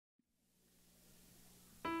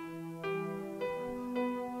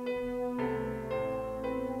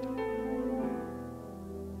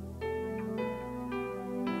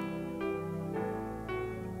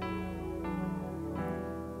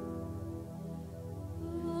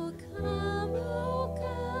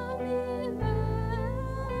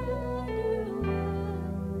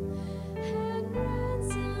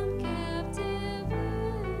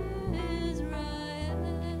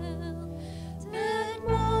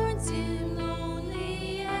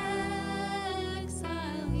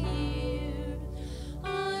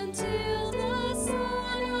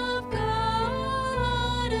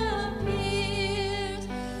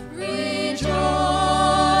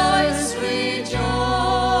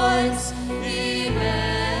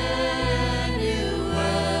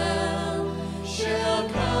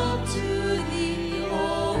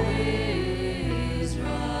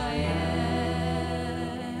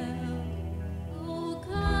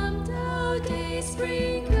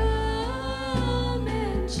spring come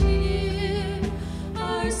and cheer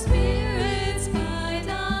our spirits by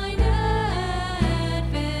thine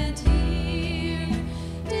advent here.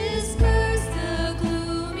 Disperse the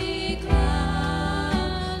gloomy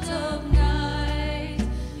clouds of night,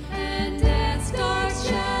 and dance dark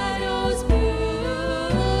shadows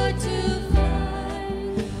put to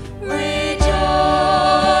flight.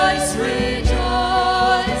 Rejoice,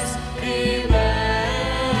 rejoice, Emmanuel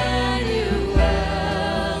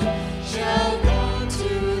shall come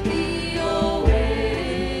to thee, O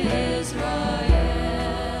Israel.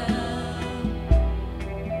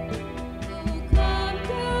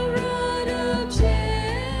 Conqueror of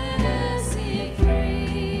Jesse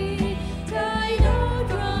free, thine own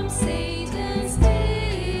from Satan's tyranny.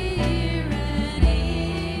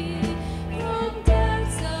 From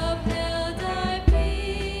depths of hell thy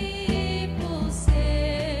people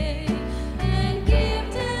save, and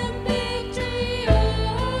give them victory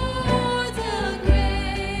o'er the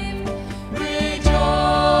grave.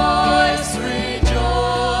 Rejoice,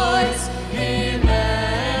 rejoice, Emmanuel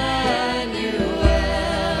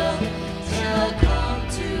shall come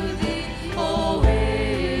to thee, O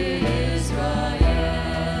Israel.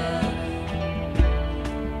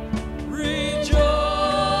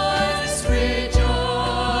 Rejoice,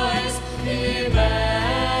 rejoice, Emmanuel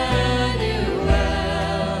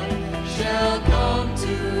shall come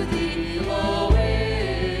to thee, O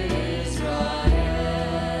Israel.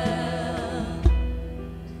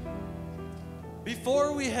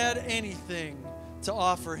 Before we had anything to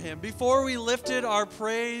offer him, before we lifted our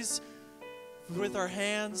praise with our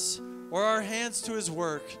hands or our hands to his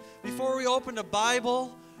work, before we opened a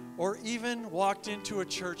Bible or even walked into a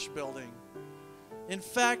church building. In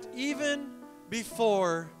fact, even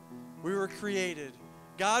before we were created,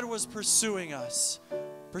 God was pursuing us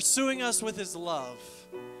with his love.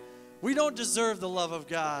 We don't deserve the love of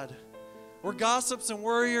God. We're gossips and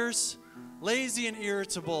worriers, lazy and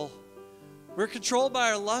irritable. We're controlled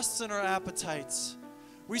by our lusts and our appetites.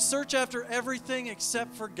 We search after everything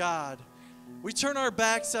except for God. We turn our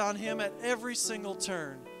backs on him at every single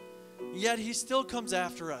turn. Yet he still comes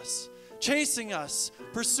after us, chasing us,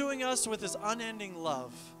 pursuing us with his unending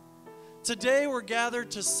love. Today we're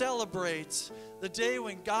gathered to celebrate the day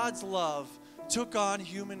when God's love took on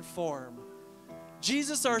human form.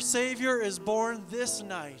 Jesus, our Savior, is born this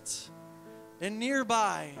night, and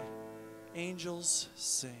nearby, angels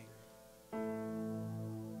sing.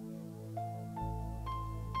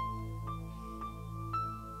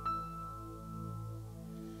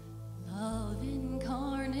 Love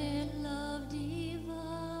incarnate, love divine,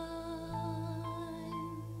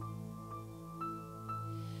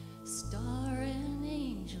 star and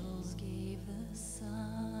angels gave the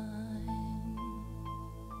sign.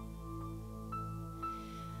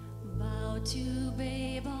 Bow to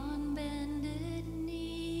babe on bended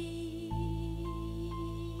knee,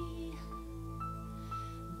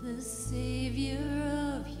 the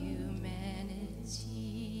Savior of humanity.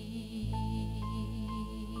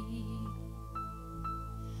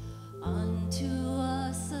 Unto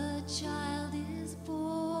us a child is born,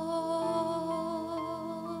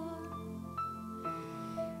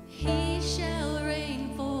 he shall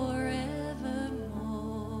reign forevermore.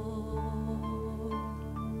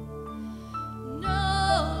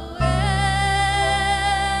 Noel,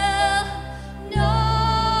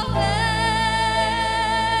 Noel,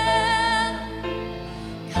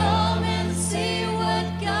 come and see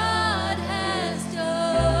what God has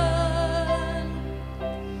done.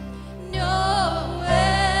 Noel,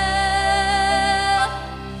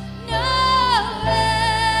 Noel,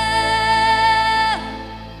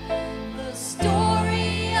 the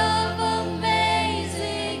story of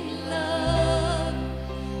amazing love,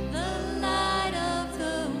 the light of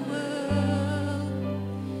the world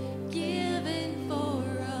given for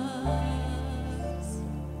us.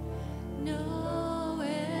 Noel.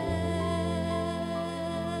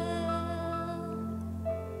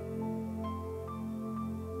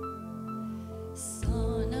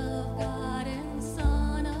 Son of God and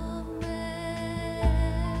Son of Man,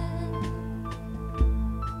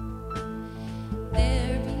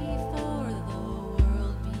 there before the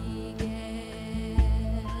world began,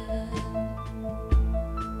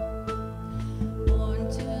 born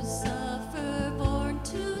to suffer, born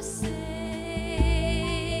to save,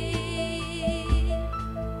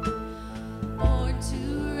 born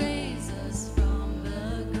to raise us from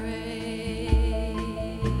the grave.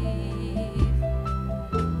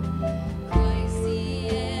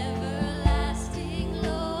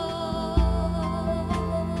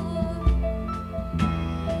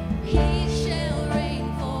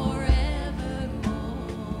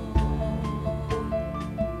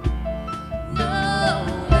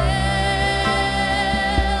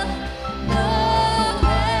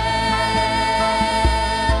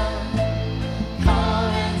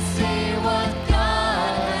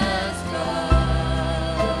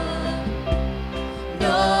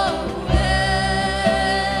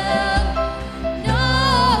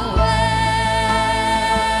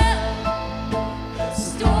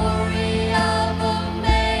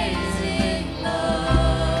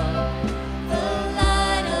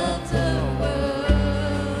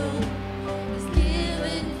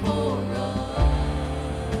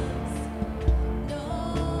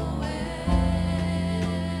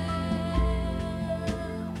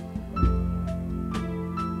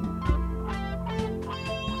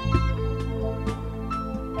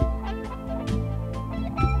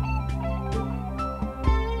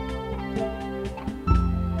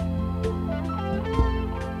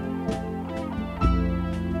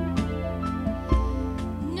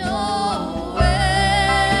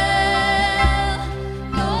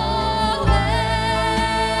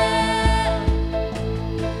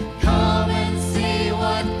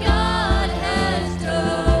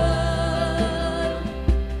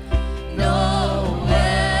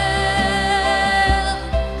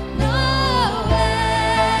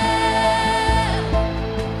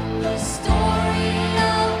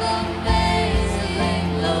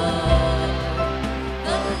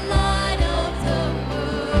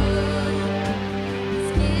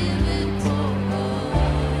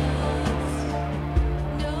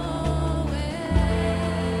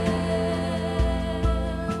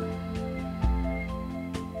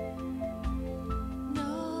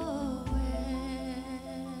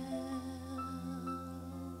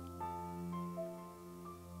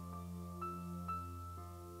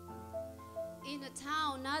 in a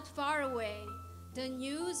town not far away, the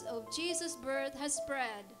news of Jesus' birth has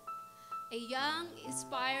spread. A young,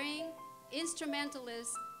 inspiring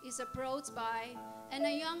instrumentalist is approached by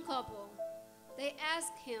a young couple. They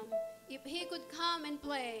ask him if he could come and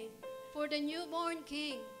play for the newborn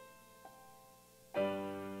king.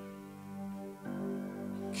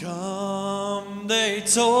 Come, they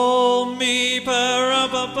told me,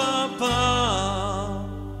 pa-ra-pa-pa-pa,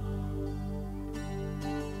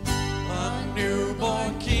 a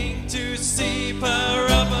newborn king to see,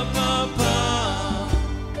 pa-ra-pa-pa-pa.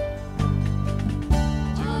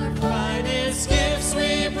 Our finest gifts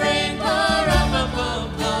we bring,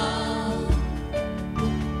 pa-ra-pa-pa-pa,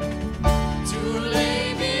 to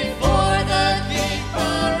lay before the king,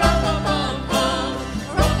 pa-ra-pa-pa-pa,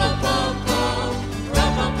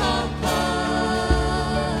 ra-pa-pa-pa.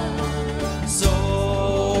 So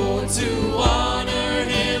to honor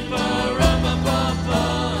him, pa-ra-pa-pa-pa,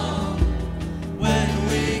 when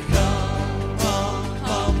we come,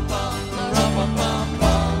 pa-pa-pa,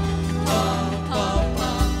 ra-pa-pa-pa, pa-pa-pa,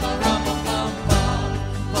 ra-pa-pa-pa,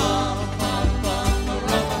 pa-pa-pa,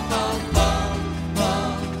 ra-pa-pa-pa,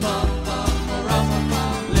 pa-pa-pa, ra-pa-pa.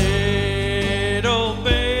 Little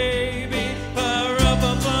baby,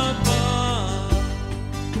 pa-ra-pa-pa-pa,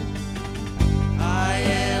 I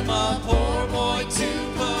am a poor boy too,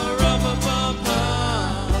 pa-ra-pa-pa-pa.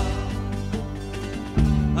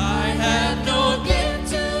 I have no gift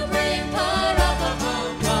to bring,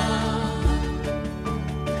 pa-ra-pa-pa-pa,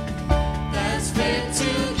 that's fit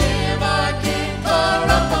to give our king,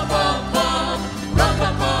 pa-ra-pa-pa-pa,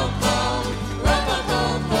 ra-pa-pa-pa,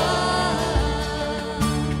 ra-pa-pa-pa.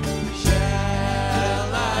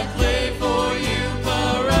 Shall I play for you,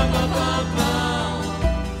 pa-ra-pa-pa-pa?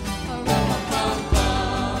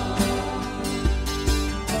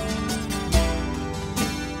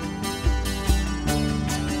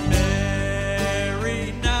 Mary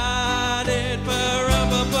nodded,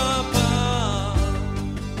 pa-ra-pa-pa-pa.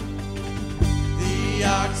 The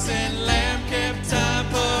ox and lamb kept time,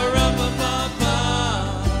 pa-ra-pa-pa-pa.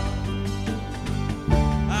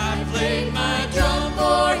 I played my drum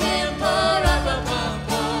for him,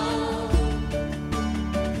 pa-ra-pa-pa-pa.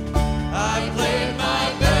 I played my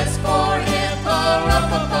best for him,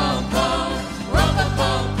 pa-ra-pa-pa-pa,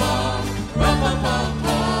 ra-pa-pa-pa,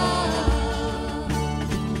 ra-pa-pa-pa.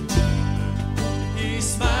 He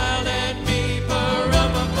smiled at me,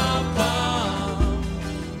 pa-ra-pa-pa-pa,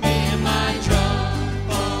 me and my drum,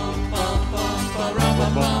 pa-pa-pa,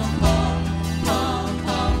 ra-pa-pa-pa,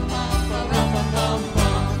 pa-pa-pa, ra-pa-pa-pa,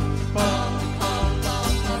 pa-pa-pa,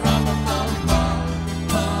 ra-pa-pa-pa,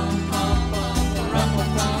 pa-pa-pa,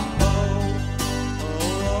 ra-pa-pa-pa.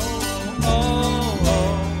 Oh, oh,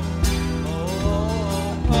 oh,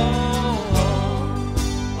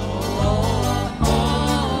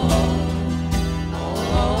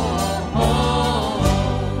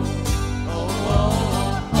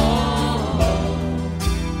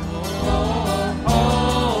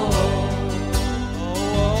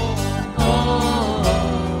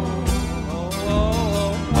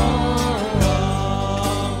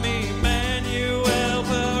 Come, Emmanuel,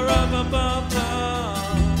 pa-ra-pa-pa-pa.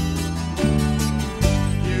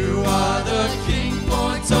 You are the King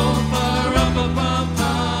foretold,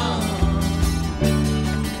 pa-ra-pa-pa-pa.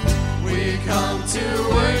 We come to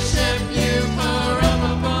worship you,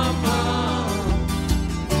 pa-ra-pa-pa-pa.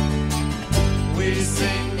 We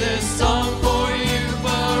sing this song for you,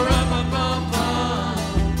 pa-ra-pa-pa-pa,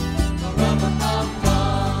 pa-ra-pa-pa-pa,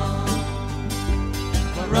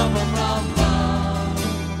 pa-ra-pa-pa-pa,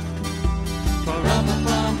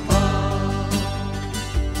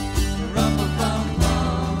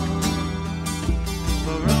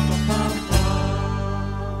 pa-ra-pa-pa-pa.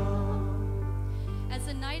 As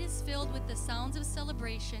the night is filled with the sounds of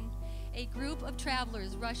celebration, a group of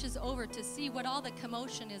travelers rushes over to see what all the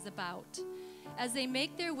commotion is about. As they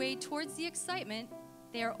make their way towards the excitement,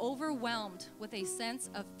 they are overwhelmed with a sense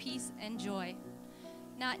of peace and joy.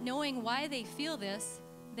 Not knowing why they feel this,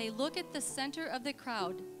 they look at the center of the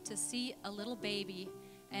crowd to see a little baby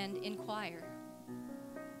and inquire.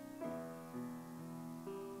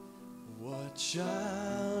 What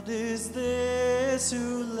child is this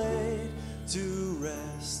who laid to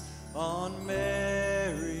rest on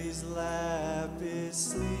Mary's lap is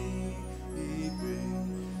sleeping,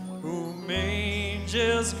 whom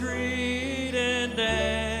angels greet and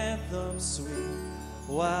anthems sweet,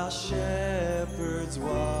 while shepherds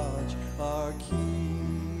watch our keeping?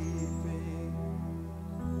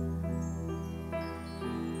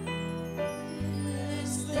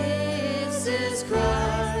 This is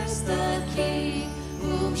Christ the King,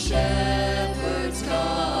 whom shepherds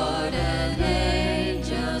guard and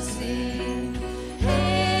angels sing.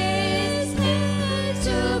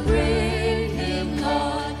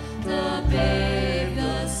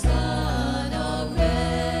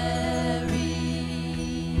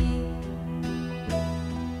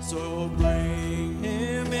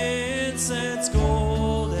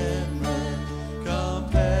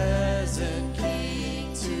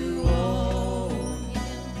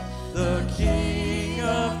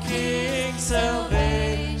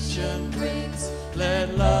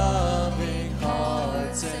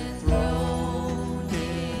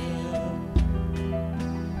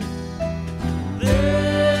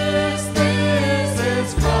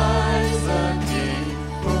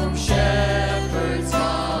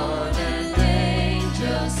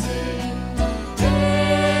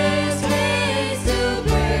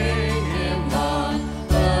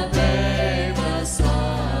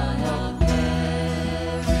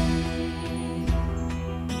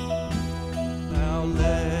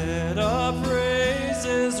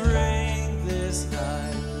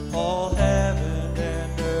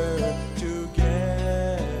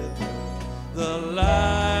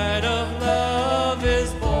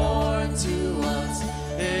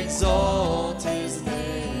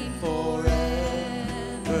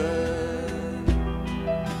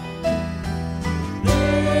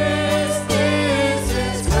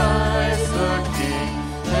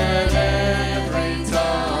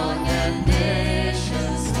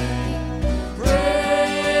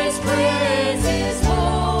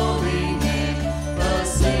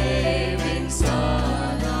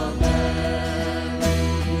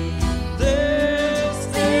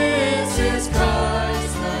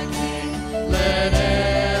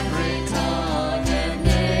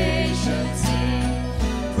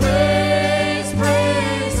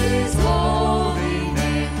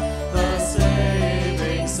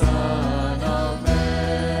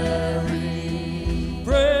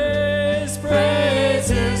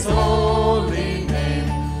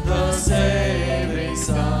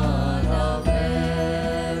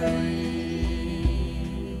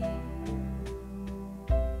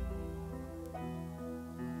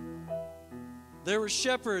 there were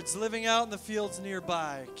shepherds living out in the fields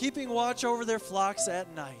nearby, keeping watch over their flocks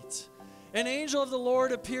at night. An angel of the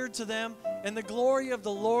Lord appeared to them, and the glory of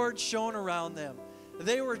the Lord shone around them.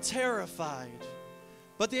 They were terrified.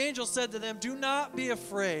 But the angel said to them, "Do not be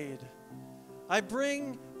afraid. I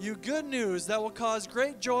bring you good news that will cause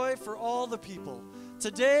great joy for all the people.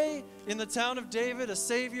 Today, in the town of David, a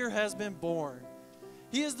Savior has been born.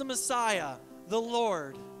 He is the Messiah, the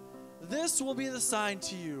Lord. This will be the sign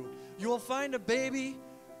to you. You will find a baby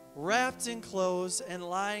wrapped in clothes and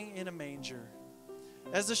lying in a manger."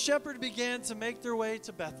 As the shepherds began to make their way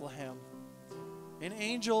to Bethlehem, an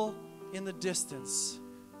angel in the distance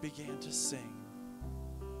began to sing.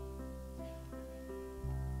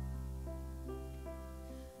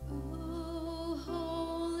 Oh,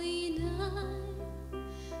 holy night,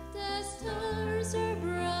 the stars are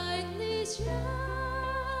brightly shining.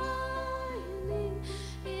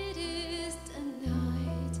 It is the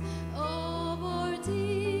night of our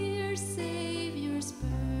dear Savior's birth.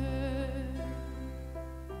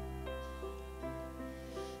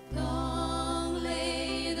 Long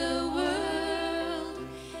lay the world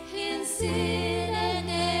in sin and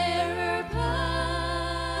error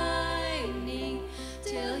pining,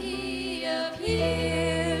 till He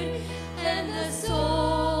appeared and the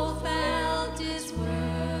soul found His worth.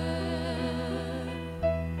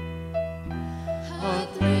 A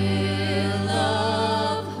thrill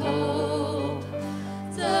of hope,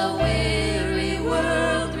 the weary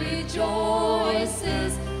world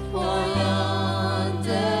rejoices, for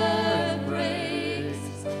yonder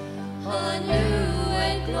breaks a new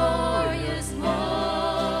and glorious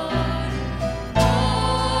morn. All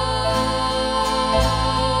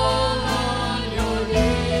on your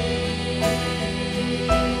knees,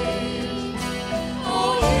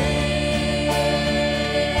 oh, hear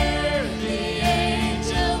the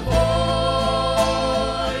angel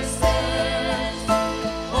voices,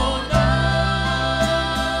 oh, night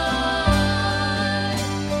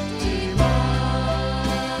divine,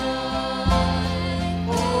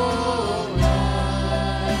 oh, night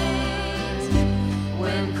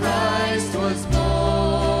when Christ was born.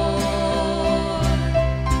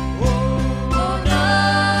 Oh, night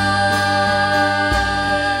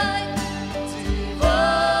divine,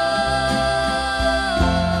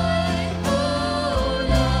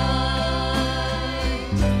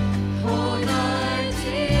 oh, night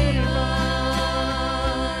divine.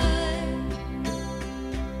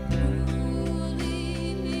 Truly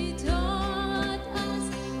He taught us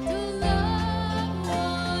to love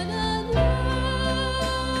one another.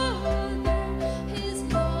 His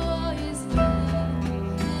law is love,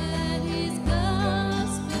 and His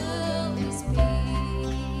gospel is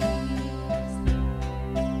peace.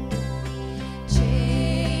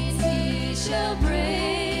 Chains He shall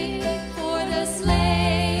break, for the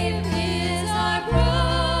slave is our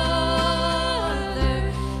brother,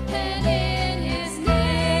 and in His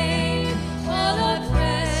name all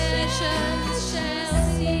oppressions shall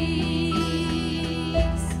cease.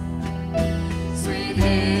 Sweet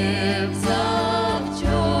hymns of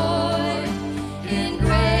joy in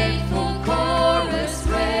grateful chorus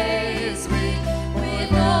raise we,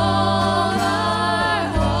 with all our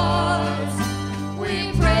hearts we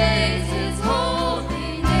praise His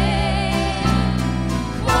holy name.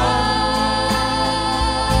 Fall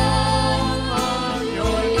on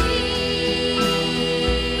your knees,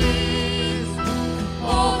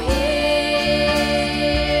 oh, hear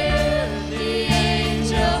the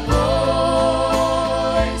angel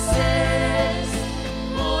voices,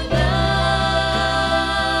 oh, night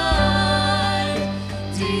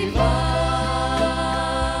divine.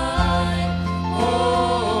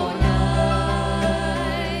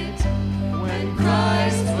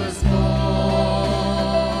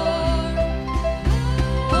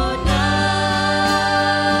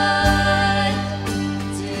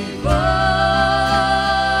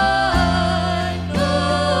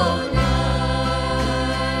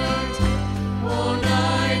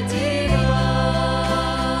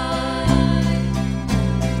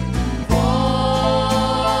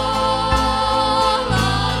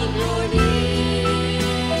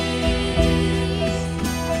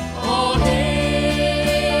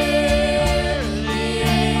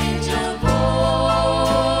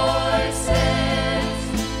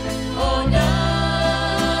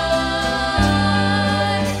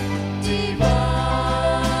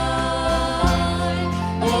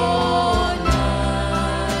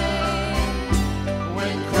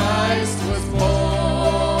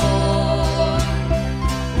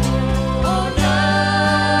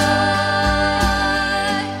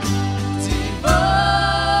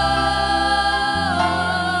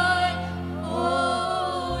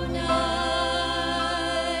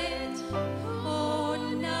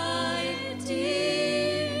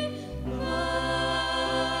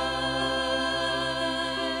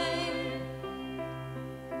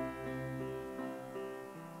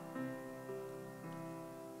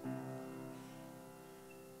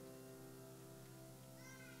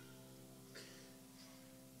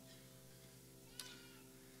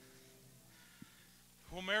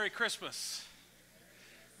 Well, Merry Christmas.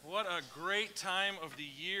 What a great time of the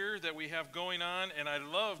year that we have going on, and I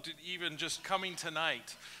loved even just coming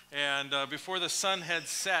tonight and before the sun had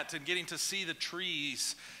set and getting to see the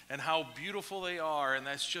trees and how beautiful they are, and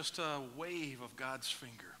that's just a wave of God's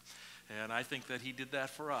finger. And I think that he did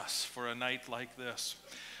that for us for a night like this.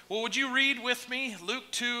 Well, would you read with me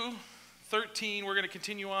Luke 2:13? We're going to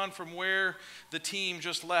continue on from where the team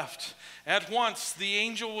just left. At once, the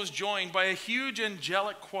angel was joined by a huge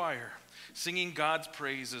angelic choir, singing God's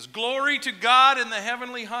praises. Glory to God in the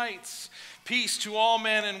heavenly heights. Peace to all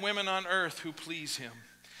men and women on earth who please him.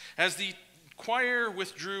 As the choir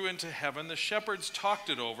withdrew into heaven, the shepherds talked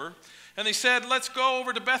it over, and they said, let's go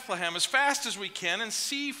over to Bethlehem as fast as we can and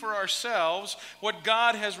see for ourselves what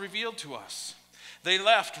God has revealed to us. They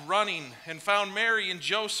left running and found Mary and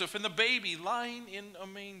Joseph and the baby lying in a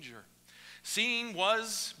manger. Seeing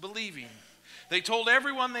was believing. They told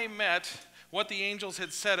everyone they met what the angels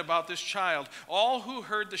had said about this child. All who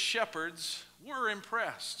heard the shepherds were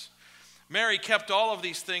impressed. Mary kept all of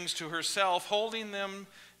these things to herself, holding them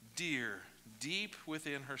dear, deep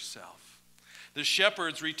within herself. The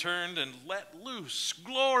shepherds returned and let loose,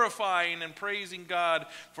 glorifying and praising God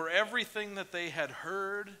for everything that they had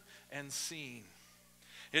heard and seen.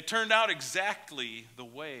 It turned out exactly the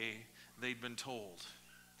way they'd been told.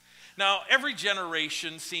 Now, every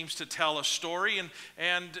generation seems to tell a story,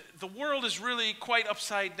 and the world is really quite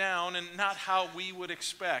upside down and not how we would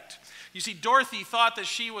expect. You see, Dorothy thought that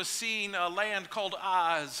she was seeing a land called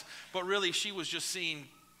Oz, but really she was just seeing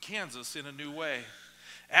Kansas in a new way.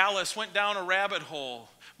 Alice went down a rabbit hole.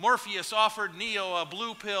 Morpheus offered Neo a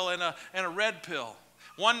blue pill and a red pill.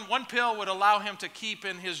 One pill would allow him to keep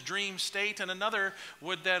in his dream state, and another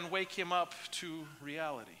would then wake him up to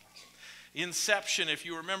reality. Inception, if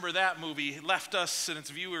you remember that movie, left us and its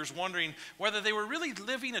viewers wondering whether they were really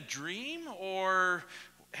living a dream or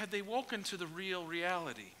had they woken to the real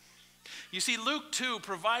reality. You see, Luke 2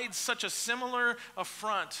 provides such a similar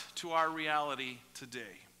affront to our reality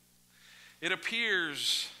today. It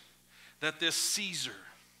appears that this Caesar,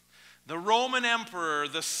 the Roman emperor,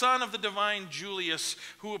 the son of the divine Julius,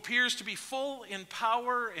 who appears to be full in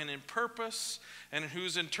power and in purpose, and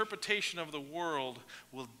whose interpretation of the world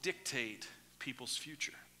will dictate people's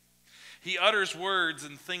future. He utters words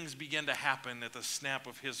and things begin to happen at the snap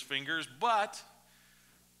of his fingers, but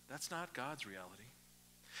that's not God's reality.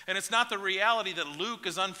 And it's not the reality that Luke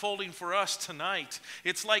is unfolding for us tonight.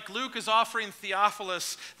 It's like Luke is offering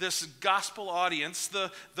Theophilus, this gospel audience,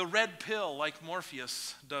 the red pill like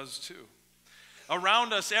Morpheus does too.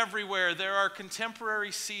 Around us everywhere there are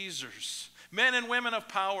contemporary Caesars, men and women of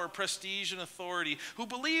power, prestige, and authority who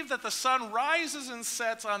believe that the sun rises and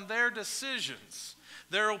sets on their decisions,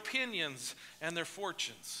 their opinions, and their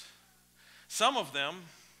fortunes. Some of them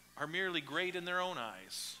are merely great in their own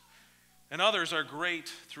eyes, and others are great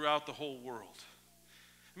throughout the whole world.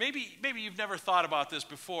 Maybe you've never thought about this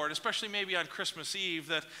before, and especially maybe on Christmas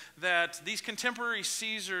Eve, that these contemporary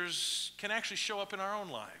Caesars can actually show up in our own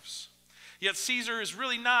lives. Yet Caesar is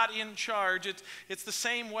really not in charge. It's the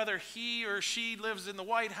same whether he or she lives in the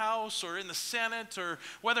White House or in the Senate, or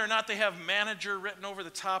whether or not they have manager written over the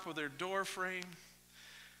top of their door frame.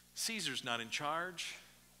 Caesar's not in charge.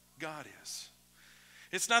 God is.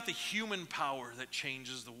 It's not the human power that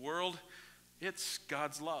changes the world. It's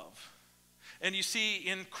God's love. And you see,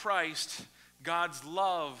 in Christ, God's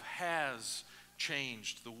love has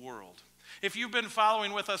changed the world. If you've been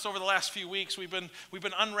following with us over the last few weeks, we've been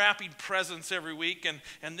unwrapping presents every week,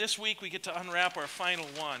 and this week we get to unwrap our final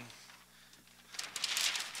one,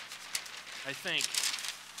 I think.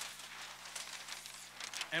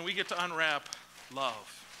 And we get to unwrap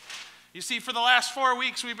love. You see, for the last 4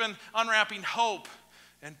 weeks we've been unwrapping hope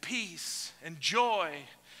and peace and joy,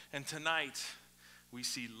 and tonight we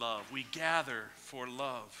see love. We gather for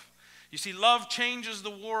love. You see, love changes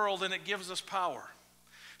the world and it gives us power.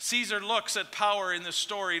 Caesar looks at power in this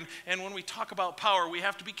story, and when we talk about power, we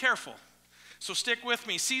have to be careful. So stick with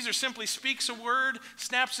me. Caesar simply speaks a word,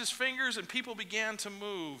 snaps his fingers, and people began to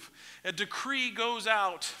move. A decree goes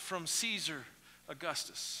out from Caesar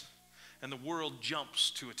Augustus, and the world jumps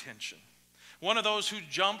to attention. One of those who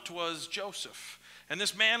jumped was Joseph, and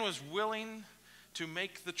this man was willing to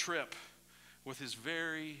make the trip with his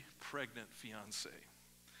very pregnant fiancée.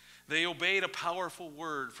 They obeyed a powerful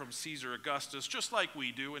word from Caesar Augustus, just like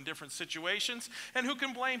we do in different situations, and who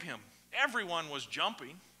can blame him? Everyone was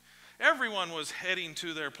jumping. Everyone was heading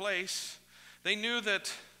to their place. They knew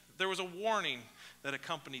that there was a warning that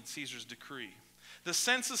accompanied Caesar's decree. The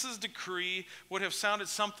census's decree would have sounded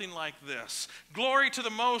something like this: Glory to the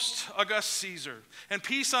most august Caesar, and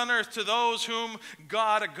peace on earth to those whom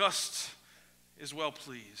God august is well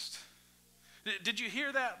pleased. Did you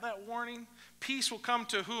hear that warning? Peace will come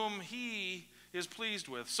to whom he is pleased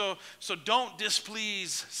with. So don't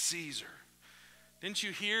displease Caesar. Didn't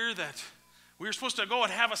you hear that we were supposed to go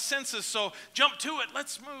and have a census, so jump to it,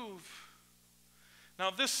 let's move.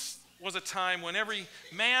 Now this was a time when every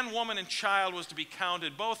man, woman, and child was to be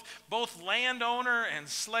counted, both landowner and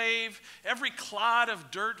slave. Every clod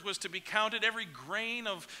of dirt was to be counted. Every grain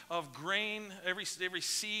of grain, every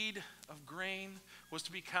seed of grain was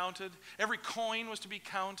to be counted. Every coin was to be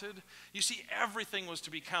counted. You see, everything was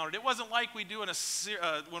to be counted. It wasn't like we do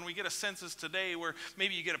when we get a census today, where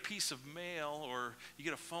maybe you get a piece of mail or you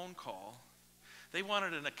get a phone call. They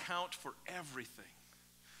wanted an account for everything.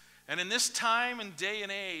 And in this time and day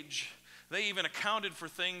and age, they even accounted for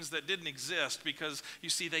things that didn't exist, because, you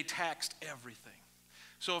see, they taxed everything.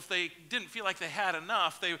 So if they didn't feel like they had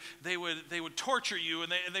enough, they would torture you,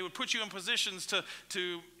 and they would put you in positions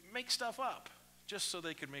to make stuff up, just so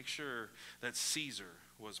they could make sure that Caesar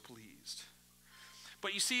was pleased.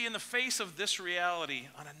 But you see, in the face of this reality,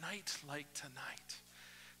 on a night like tonight,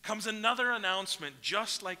 comes another announcement,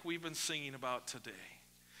 just like we've been singing about today.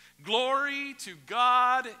 Glory to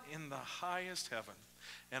God in the highest heaven,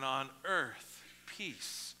 and on earth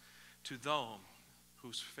peace to them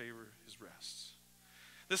whose favor is rests.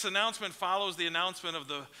 This announcement follows the announcement of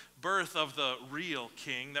the birth of the real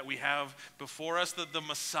king that we have before us, the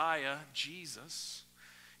Messiah, Jesus.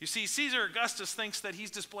 You see, Caesar Augustus thinks that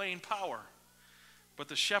he's displaying power, but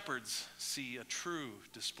the shepherds see a true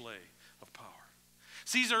display of power.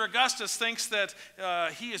 Caesar Augustus thinks that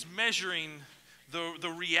he is measuring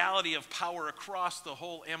the reality of power across the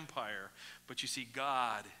whole empire, but you see,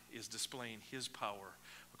 God is displaying his power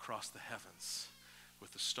across the heavens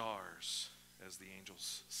with the stars, as the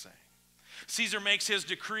angels sang. Caesar makes his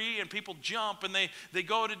decree, and people jump, and they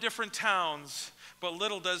go to different towns, but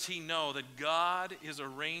little does he know that God is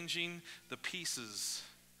arranging the pieces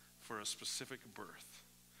for a specific birth.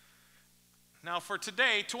 Now for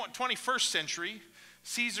today, 21st century,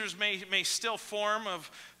 Caesars may still form of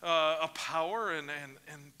a power,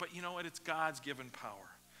 but you know what? It's God's given power.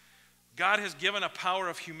 God has given a power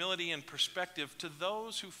of humility and perspective to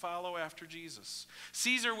those who follow after Jesus.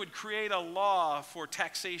 Caesar would create a law for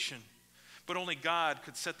taxation, but only God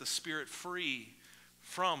could set the spirit free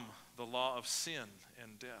from the law of sin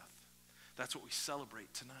and death. That's what we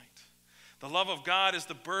celebrate tonight. The love of God is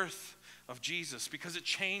the birth of Jesus, because it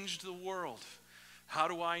changed the world. How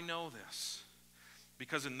do I know this?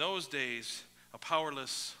 Because in those days, a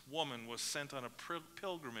powerless woman was sent on a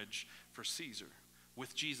pilgrimage for Caesar,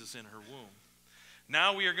 with Jesus in her womb.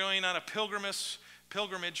 Now we are going on a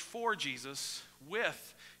pilgrimage for Jesus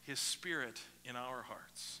with his Spirit in our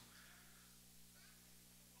hearts.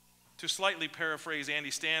 To slightly paraphrase Andy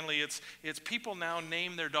Stanley, it's people now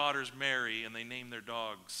name their daughters Mary and they name their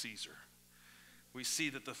dog Caesar. We see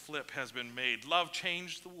that the flip has been made. Love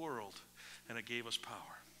changed the world, and it gave us power.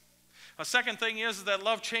 A second thing is that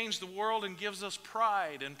love changed the world and gives us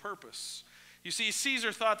pride and purpose. You see,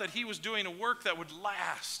 Caesar thought that he was doing a work that would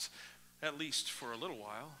last, at least for a little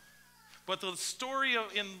while. But the story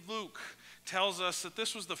in Luke tells us that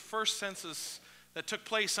this was the first census that took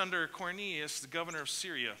place under Quirinius, the governor of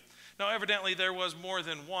Syria. Now, evidently, there was more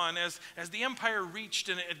than one. As the empire reached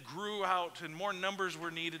and it grew out, and more numbers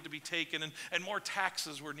were needed to be taken, and more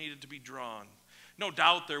taxes were needed to be drawn. No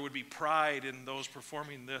doubt there would be pride in those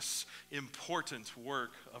performing this important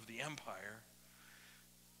work of the empire.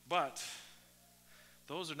 But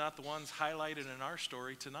those are not the ones highlighted in our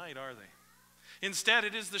story tonight, are they? Instead,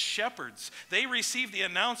 it is the shepherds. They receive the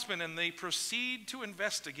announcement and they proceed to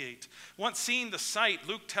investigate. Once seeing the sight,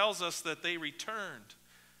 Luke tells us that they returned.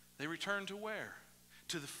 They returned to where?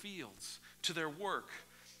 To the fields, to their work.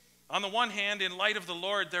 On the one hand, in light of the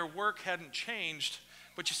Lord, their work hadn't changed.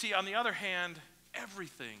 But you see, on the other hand,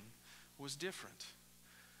 everything was different.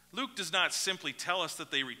 Luke does not simply tell us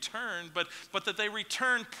that they returned, but that they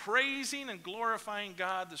returned praising and glorifying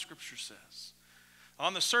God, the scripture says.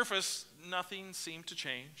 On the surface, nothing seemed to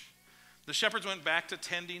change. The shepherds went back to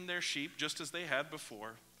tending their sheep just as they had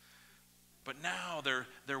before. But now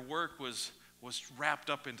their work was wrapped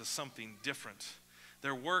up into something different.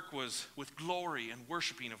 Their work was with glory and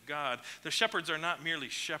worshiping of God. The shepherds are not merely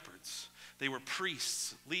shepherds. They were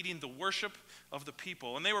priests leading the worship of the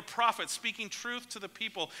people. And they were prophets speaking truth to the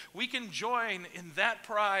people. We can join in that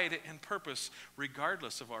pride and purpose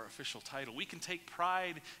regardless of our official title. We can take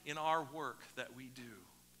pride in our work that we do.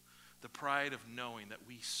 The pride of knowing that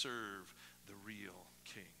we serve the real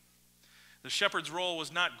King. The shepherd's role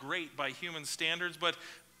was not great by human standards, but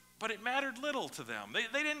but it mattered little to them.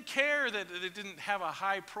 They didn't care that they didn't have a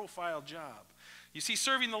high-profile job. You see,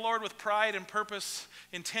 serving the Lord with pride and purpose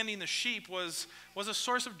in tending the sheep was a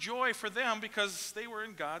source of joy for them because they were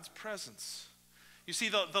in God's presence. You see,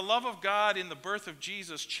 the love of God in the birth of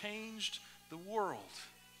Jesus changed the world.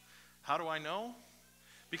 How do I know?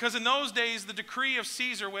 Because in those days, the decree of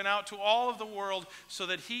Caesar went out to all of the world so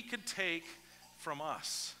that he could take from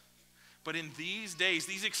us. But in these days,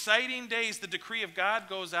 these exciting days, the decree of God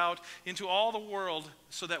goes out into all the world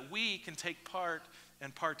so that we can take part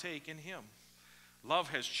and partake in him. Love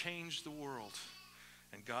has changed the world,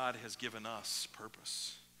 and God has given us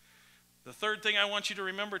purpose. The third thing I want you to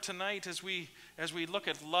remember tonight as we look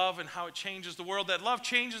at love and how it changes the world, that love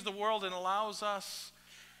changes the world and allows us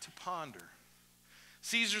to ponder.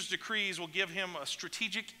 Caesar's decrees will give him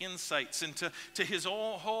strategic insights into his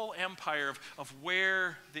whole empire of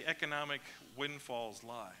where the economic windfalls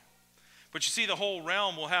lie. But you see, the whole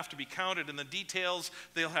realm will have to be counted, and the details,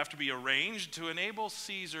 they'll have to be arranged to enable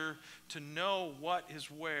Caesar to know what is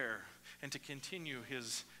where and to continue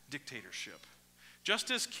his dictatorship. Just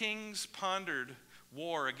as kings pondered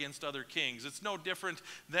war against other kings, it's no different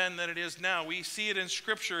then than it is now. We see it in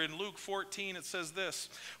Scripture. In Luke 14, it says this,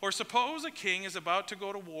 "Or suppose a king is about to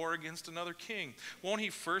go to war against another king. Won't he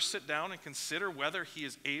first sit down and consider whether he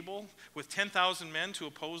is able with 10,000 men to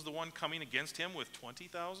oppose the one coming against him with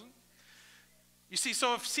 20,000? You see,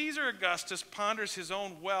 so if Caesar Augustus ponders his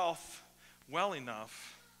own wealth well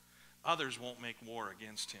enough, others won't make war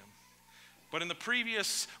against him. But in the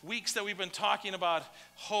previous weeks that we've been talking about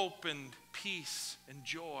hope and peace and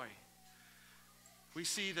joy, we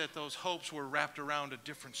see that those hopes were wrapped around a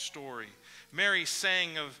different story. Mary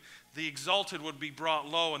sang of the exalted would be brought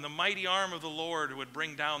low, and the mighty arm of the Lord would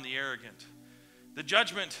bring down the arrogant. The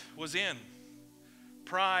judgment was in.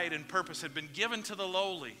 Pride and purpose had been given to the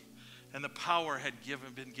lowly, and the power had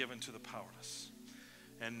been given to the powerless.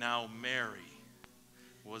 And now Mary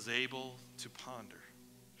was able to ponder.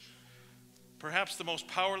 Perhaps the most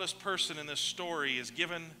powerless person in this story is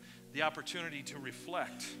given the opportunity to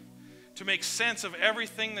reflect, to make sense of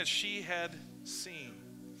everything that she had seen.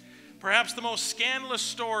 Perhaps the most scandalous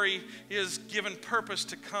story is given purpose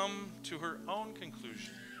to come to her own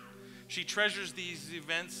conclusion. She treasures these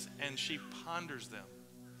events and she ponders them.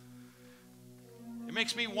 It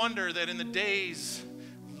makes me wonder that in the days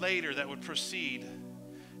later that would proceed,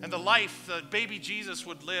 and the life that baby Jesus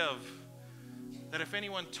would live, that if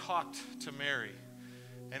anyone talked to Mary,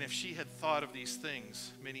 and if she had thought of these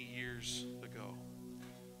things many years ago.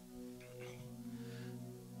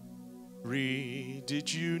 Mary,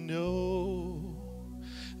 did you know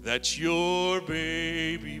that your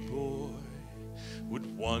baby boy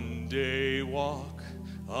would one day walk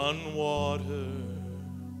on water?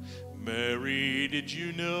 Mary, did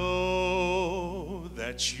you know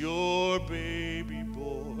that your baby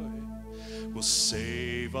boy will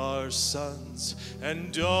save our sons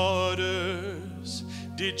and daughters?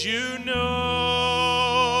 Did you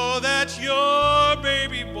know that your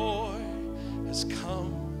baby boy has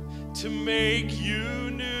come to make you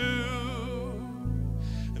new?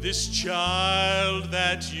 This child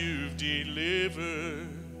that you've delivered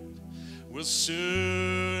will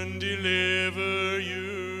soon deliver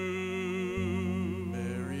you.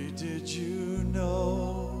 Mary, did you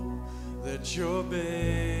know that your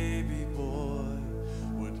baby boy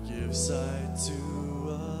would give sight to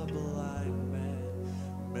a blind man?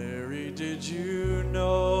 Mary, did you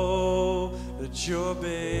know that your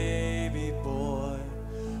baby boy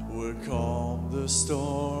would calm the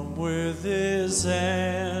storm with his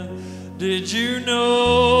hand? Did you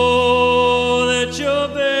know that your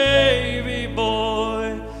baby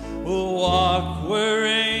boy will walk where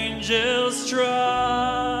angels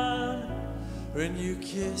trod? When you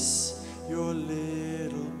kiss your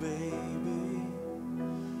little baby,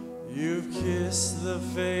 you've kissed the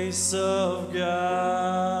face of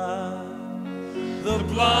God. The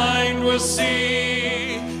blind will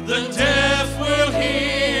see, the deaf will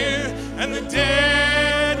hear, and the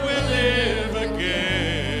dead will live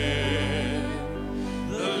again.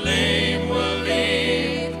 The lame will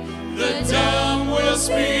leap, the dumb will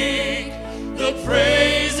speak, the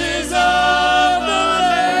praises of the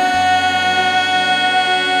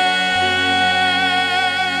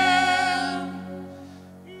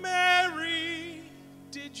Lamb. Mary,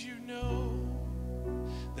 did you know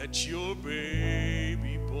that your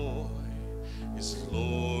baby boy is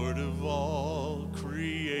Lord of all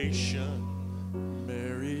creation?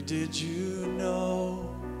 Mary, did you know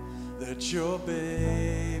that your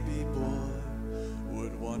baby boy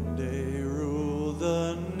would one day rule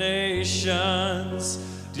the nations?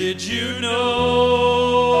 Did you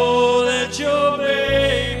know that your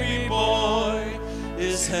baby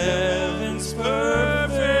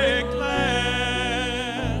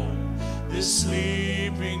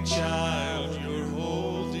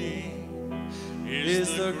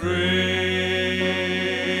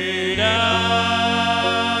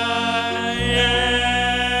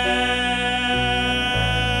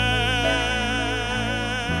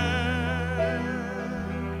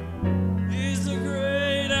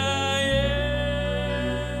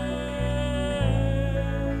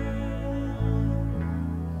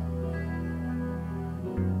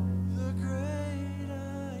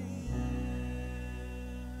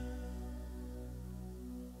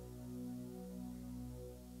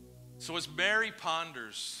So as Mary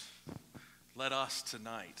ponders, let us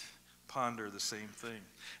tonight ponder the same thing.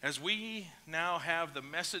 As we now have the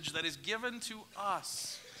message that is given to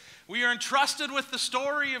us, we are entrusted with the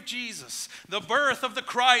story of Jesus, the birth of the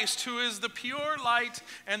Christ, who is the pure light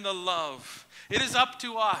and the love. It is up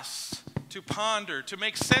to us to ponder, to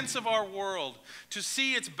make sense of our world, to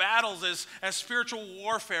see its battles as spiritual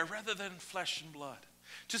warfare rather than flesh and blood,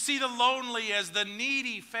 to see the lonely as the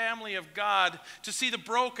needy family of God, to see the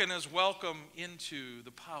broken as welcome into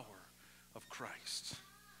the power of Christ.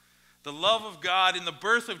 The love of God in the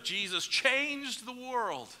birth of Jesus changed the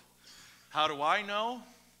world. How do I know?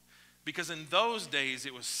 Because in those days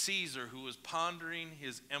it was Caesar who was pondering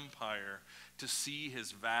his empire to see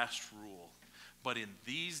his vast rule. But in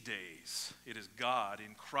these days, it is God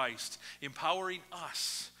in Christ empowering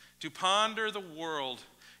us to ponder the world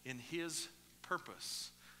in his purpose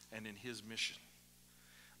and in his mission.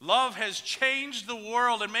 Love has changed the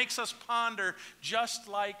world and makes us ponder just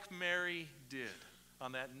like Mary did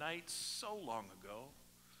on that night so long ago.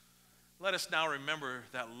 Let us now remember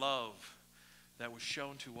that love that was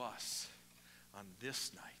shown to us on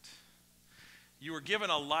this night. You were given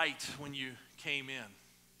a light when you came in.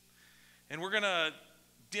 And we're going to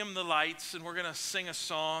dim the lights and we're going to sing a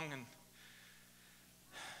song. And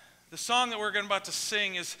the song that we're about to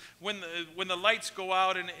sing is when the lights go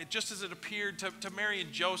out, and just as it appeared to Mary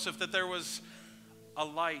and Joseph that there was a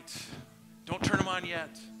light. Don't turn them on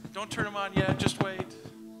yet. Don't turn them on yet. Just wait.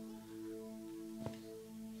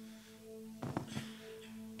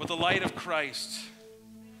 But the light of Christ,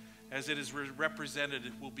 as it is represented,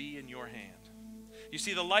 will be in your hand. You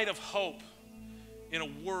see, the light of hope in a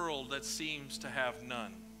world that seems to have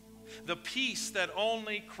none. The peace that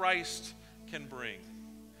only Christ can bring.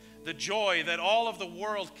 The joy that all of the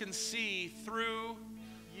world can see through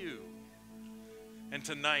you. And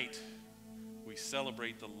tonight, we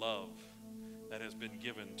celebrate the love that has been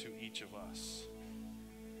given to each of us.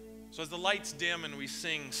 So as the lights dim and we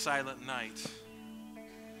sing Silent Night,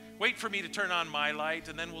 wait for me to turn on my light,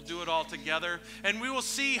 and then we'll do it all together. And we will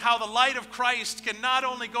see how the light of Christ can not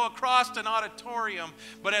only go across an auditorium,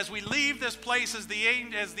 but as we leave this place, as the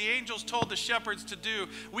angels told the shepherds to do,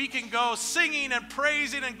 we can go singing and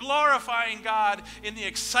praising and glorifying God in the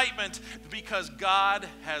excitement because God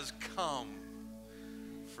has come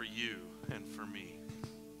for you and for me.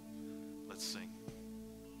 Let's sing.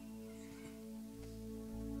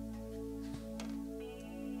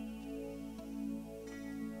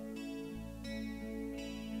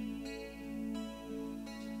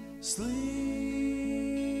 Sleep,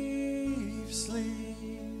 sleep,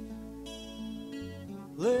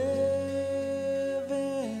 live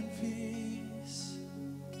in peace.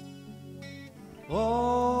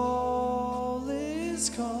 All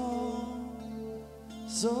is calm,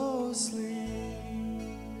 so sleep.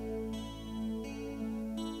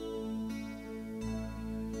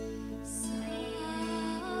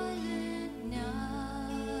 Silent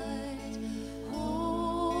night,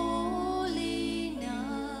 holy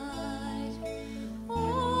night,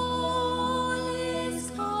 all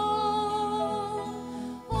is calm,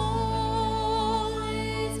 all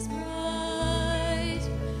is bright,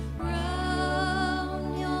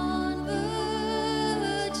 round yon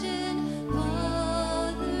virgin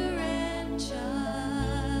mother and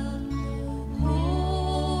child,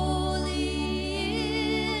 holy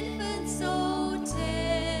infant, so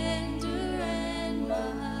tender and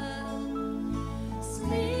mild,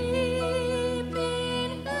 sleep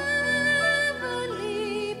in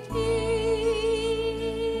heavenly peace,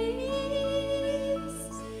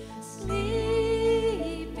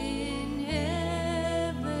 sleep in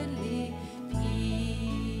heavenly peace.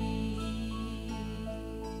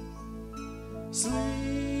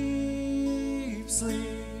 Sleep,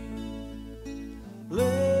 sleep,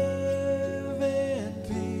 live in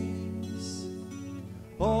peace.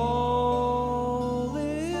 All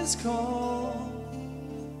is calm,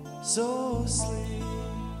 so sleep.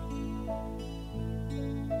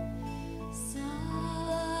 Silent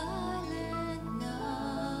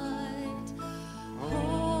night,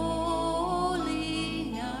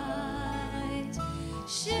 holy night,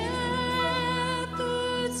 shepherds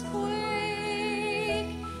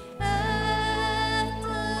quake at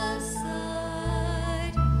the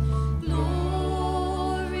sight,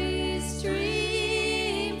 glories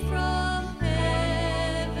stream from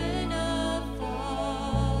heaven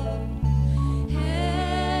afar,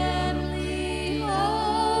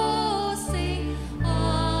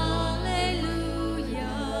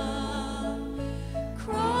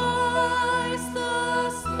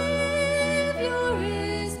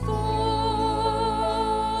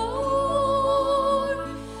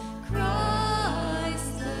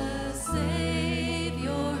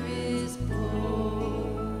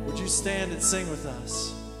 stand and sing with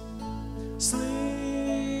us? Sleep,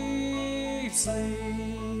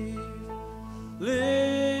 sleep,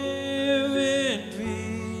 live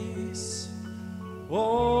in peace.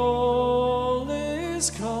 All is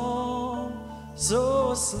calm,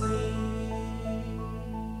 so sleep.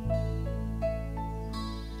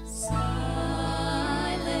 Silent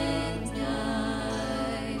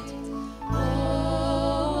night,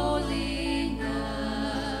 holy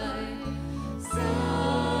night,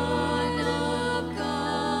 Son of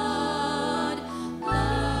God,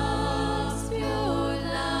 love's pure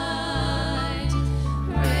light,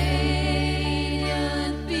 radiant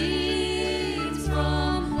beams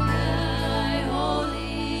from thy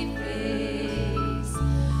holy face,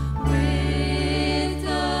 with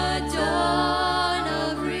the dawn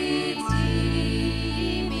of redeeming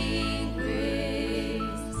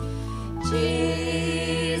grace.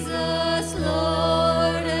 Jesus,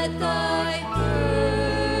 Lord, at thy birth.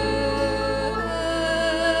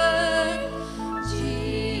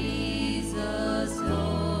 Jesus,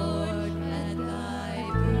 Lord, at thy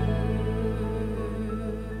birth.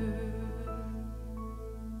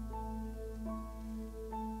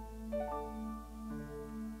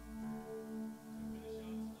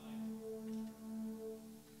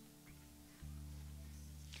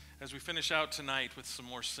 As we finish out tonight with some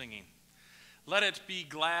more singing, let it be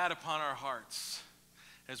glad upon our hearts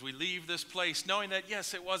as we leave this place, knowing that,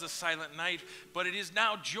 yes, it was a silent night, but it is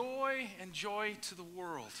now joy and joy to the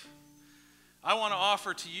world. I want to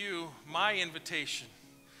offer to you my invitation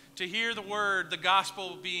to hear the word, the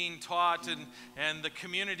gospel being taught, and the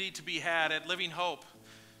community to be had at Living Hope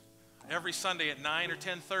every Sunday at 9 or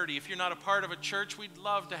 10:30. If you're not a part of a church, we'd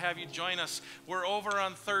love to have you join us. We're over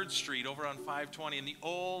on 3rd Street, over on 520, in the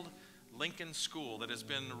old Lincoln School that has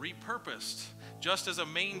been repurposed, just as a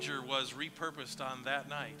manger was repurposed on that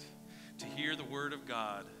night, to hear the word of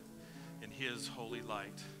God in his holy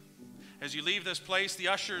light. As you leave this place, the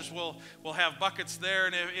ushers will have buckets there,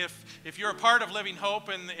 and if you're a part of Living Hope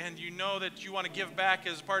and you know that you want to give back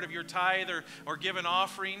as part of your tithe or give an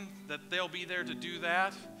offering, that they'll be there to do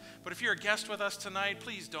that. But if you're a guest with us tonight,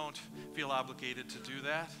 please don't feel obligated to do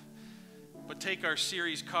that. But take our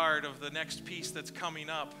series card of the next piece that's coming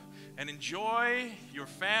up and enjoy your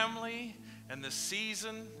family and the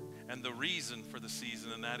season and the reason for the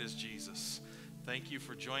season, and that is Jesus. Thank you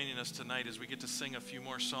for joining us tonight as we get to sing a few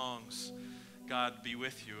more songs. God be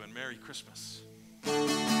with you, and Merry Christmas.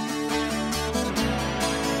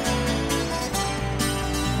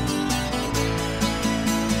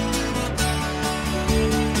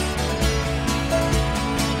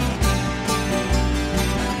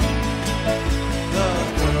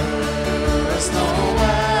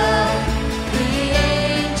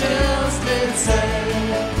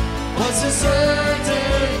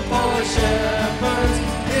 Certain for shepherds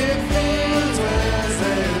in fields where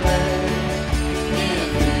they lay, in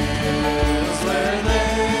fields where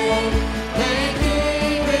they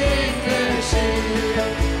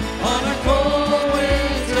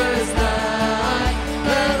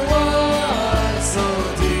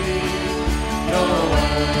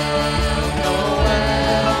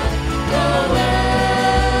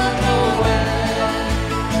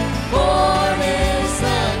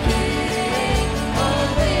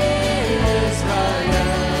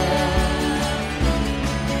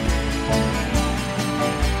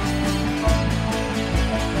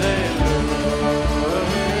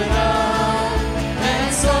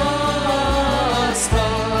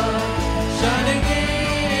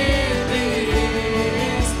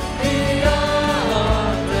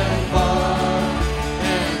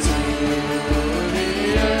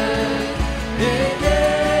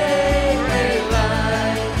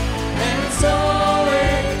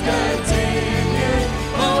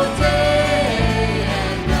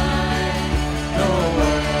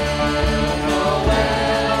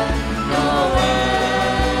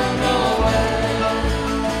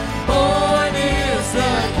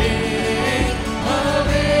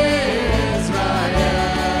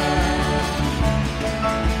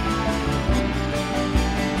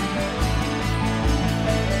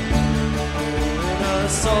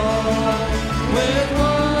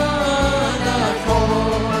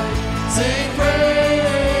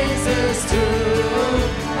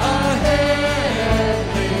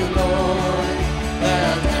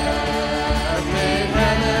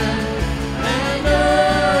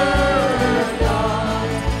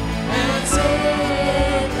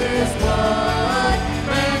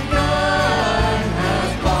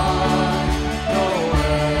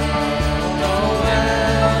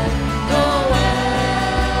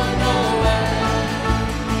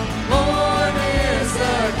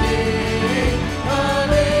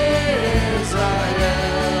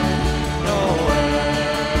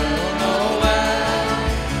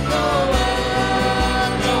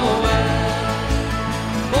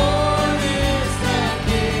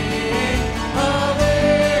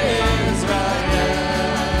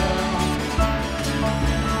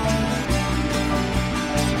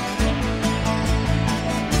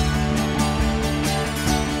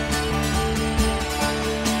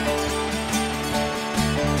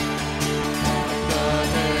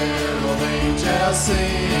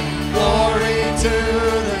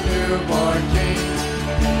newborn King.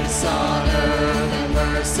 Peace on earth and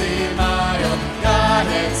mercy mild, God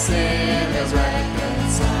and sinners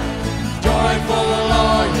reconciled. Joyful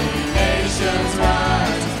all ye nations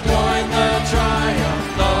rise, join the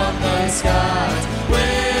triumph of the skies.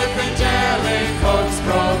 With angelic hosts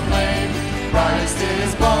proclaim, Christ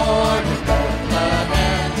is born in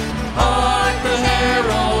Bethlehem. Hark the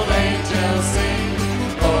herald angels sing,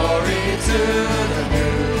 glory to the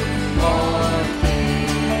newborn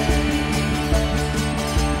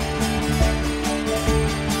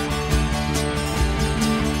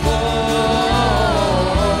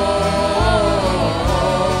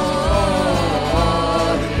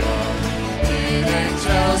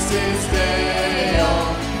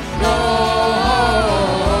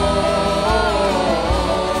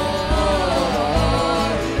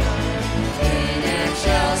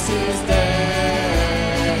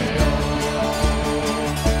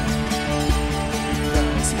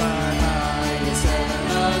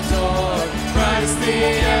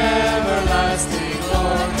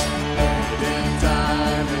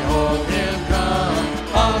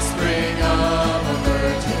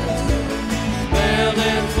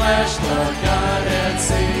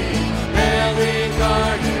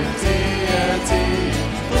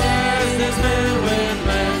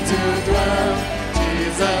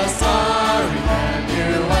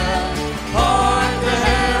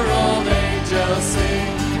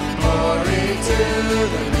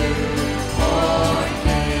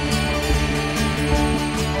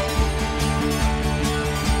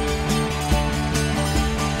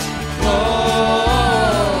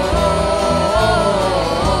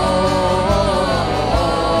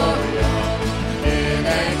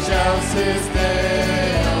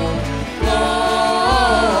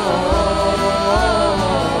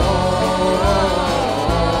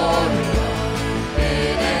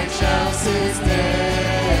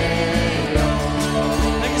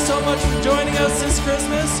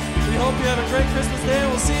Christmas. We hope you have a great Christmas day, and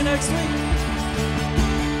we'll see you next week.